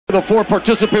The four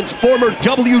participants, former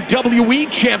WWE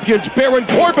champions Baron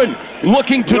Corbin,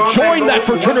 looking to join that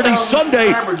fraternity Sunday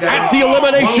at the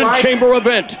Elimination Chamber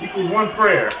event. Equals one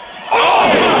prayer. Oh,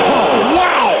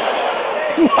 wow!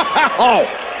 Wow!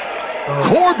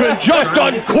 Corbin just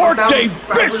uncorked a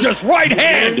vicious right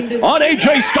hand on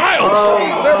AJ Styles.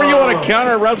 Whenever you want to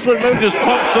counter a wrestling move, just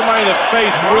punch somebody in the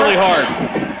face really hard.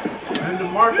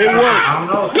 It works.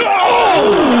 Oh!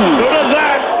 So does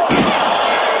that.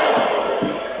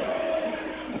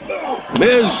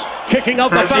 Miz kicking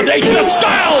out the foundation of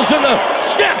Styles and the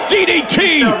snap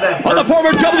DDT on the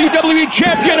former WWE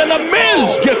champion, and the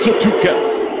Miz gets a 2 count.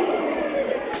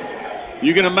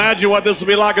 You can imagine what this will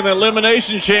be like in the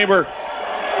Elimination Chamber.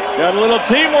 Got a little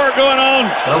teamwork going on.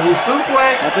 Double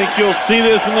suplex. I think you'll see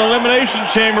this in the Elimination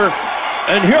Chamber.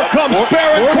 And here comes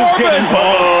Baron Corbin.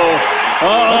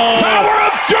 Tower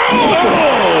of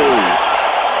Doom.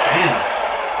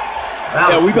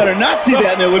 Yeah, we better not see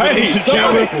that in the Elimination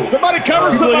Chamber. Somebody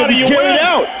cover somebody, you win.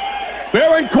 Out.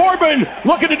 Baron Corbin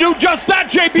looking to do just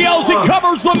that, JBL, as he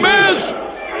covers the Miz.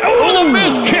 Oh, the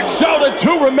Miz kicks out at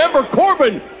 2. Remember,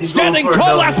 Corbin standing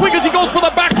tall last week as he goes for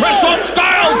the back press on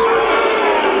Styles.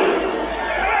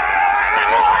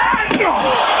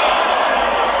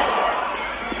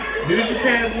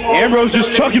 Ambrose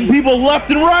just chucking people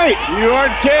left and right. You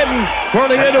aren't kidding.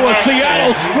 Turning into a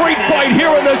Seattle street fight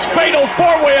here in this fatal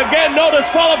 4-way. Again, no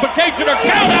disqualification or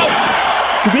count out.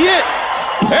 This could be it.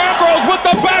 Ambrose with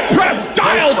the back press.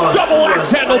 Styles double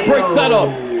axe handle breaks that up.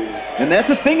 And that's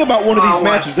the thing about one of these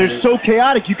matches. They're so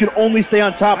chaotic, you can only stay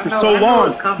on top for so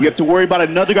long. You have to worry about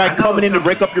another guy coming in to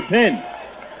break up your pin.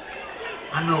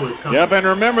 I know it's coming. Yep, and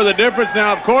remember the difference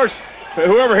now, of course.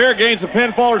 Whoever here gains a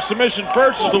pinfall or submission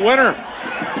first is the winner.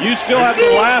 You still have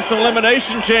to last the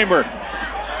Elimination Chamber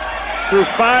through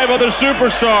 5 other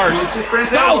superstars.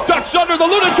 Styles ducks under the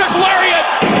lunatic lariat.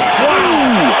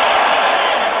 Wow!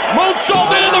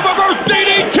 Moonsault into the reverse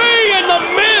DDT, and the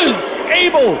Miz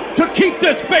able to keep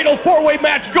this fatal 4-way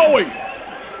match going.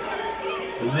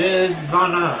 The Miz is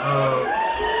on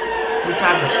some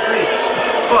type of streak.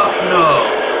 Fuck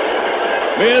no.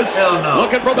 Miz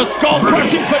looking for the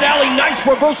skull-crushing finale. Nice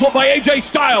reversal by AJ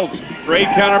Styles. Great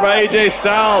counter by AJ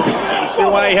Styles. You see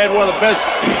why he had one of the best,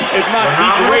 if not the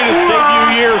greatest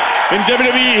debut year in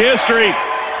WWE history.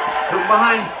 Look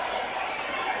behind.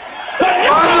 By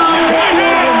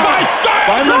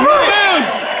Styles and Miz.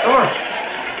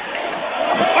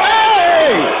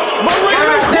 Hey!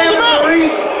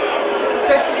 Maurice.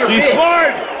 She's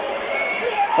smart.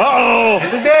 Uh-oh.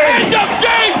 End of days. End of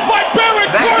days by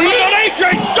Baron Corbin on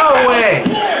AJ Styles. No way.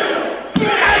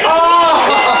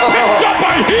 Picks up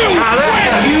a huge that's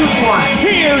a huge one.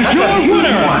 Here's your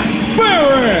winner,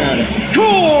 Baron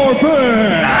Corbin.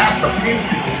 That's the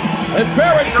future. And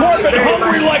Baron Corbin,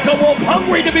 hungry like a wolf,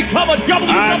 hungry to become a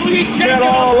WWE champion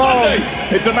on Sunday.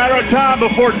 It's a matter of time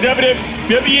before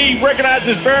WWE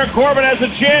recognizes Baron Corbin as a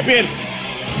champion.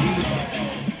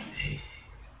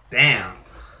 Damn.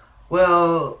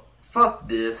 Well, fuck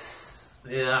this.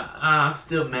 Yeah, I'm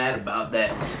still mad about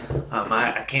that.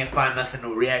 I can't find nothing to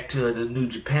react to in the New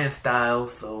Japan style,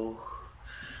 so...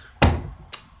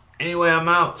 Anyway, I'm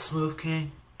out. Smooth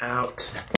King, out.